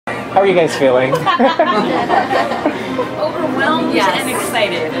How are you guys feeling? Overwhelmed and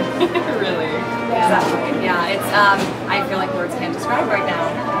excited. Really. Exactly. Yeah, it's I feel like words can't describe right now.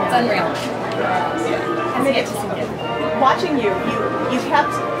 It's unreal. And then watching you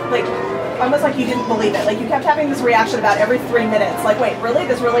kept like almost like you didn't believe it. Like you kept having this reaction about every 3 minutes. Like, wait, really?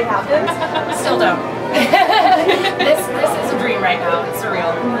 This really happened? Still don't. this is a dream right now. It's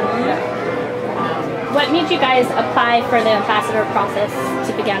surreal. What made you guys apply for the ambassador process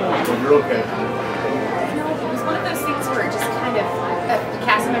to begin with? You're okay. It was one of those things where it just kind of a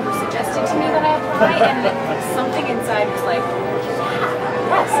cast member suggested to me that I apply, and something inside was like,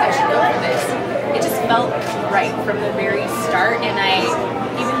 yes, I should go for this. It just felt right from the very start, and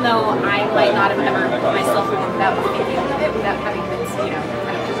even though I might not have ever put myself in without thinking of it, without having been,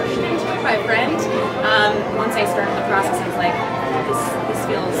 kind of pushed into it by a friend, once I started the process, I was like, this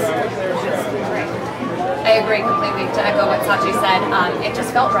feels just right. I agree completely. To echo what Sachi said, it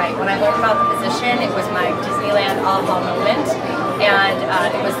just felt right. When I learned about the position, it was my Disneyland aha moment, and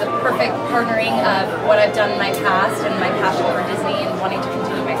it was the perfect partnering of what I've done in my past and my passion for Disney and wanting to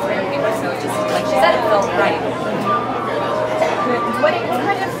continue my career here. So it just, like she said, it felt right. What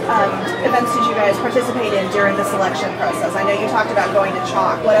kind of events did you guys participate in during the selection process? I know you talked about going to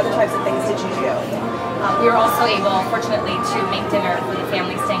Chalk. What other types of things did you do? We were also able, fortunately, to make dinner for the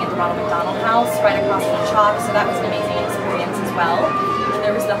family staying at the Ronald McDonald House right across from Chalk, so that was an amazing experience as well.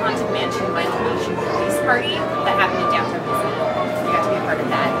 There was the Haunted Mansion Vinyl Nation release party that happened in downtown Disney. We got to be a part of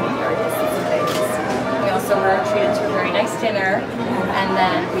that and the artists and things. We also were treated to a very nice dinner, and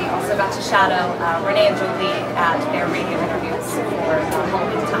then we also got to shadow Renee and Julie at their radio interviews for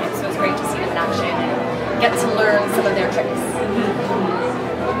Halloween time, so it was great to see them in action and get to learn some of their tricks.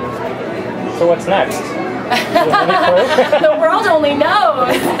 So what's next? The world only knows.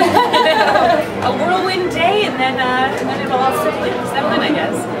 A whirlwind day, and then it'll all settle in, I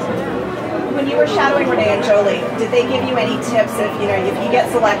guess. When you were shadowing Renee and Jolie, did they give you any tips if you get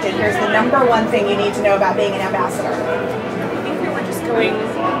selected, here's the #1 thing you need to know about being an ambassador? I think we were just going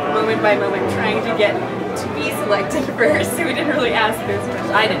moment by moment, trying to get to be selected first, so we didn't really ask this much.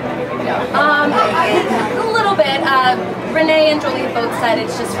 I didn't anyway. No. A little bit. Renee and Julie both said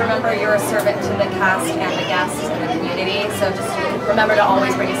it's just remember you're a servant to the cast and the guests and the community, so just remember to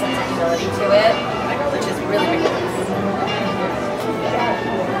always bring a sense of humility to it, which is really ridiculous.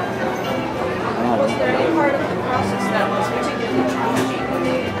 Was there any part of the process that was particularly challenging in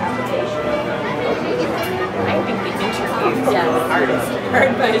the application? I think the interview was the hardest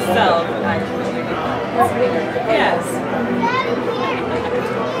part myself, actually. Yes.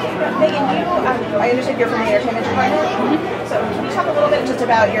 Megan, I understand you're from the entertainment department. So can you talk a little bit just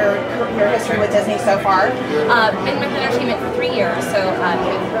about your history with Disney so far? Been with entertainment for 3 years, so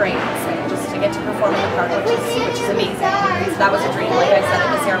doing great. So just to get to perform in the park, which is amazing. So that was a dream, like I said at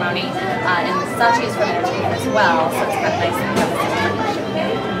the ceremony. And Sachi is from entertainment as well, so it's kind of nice.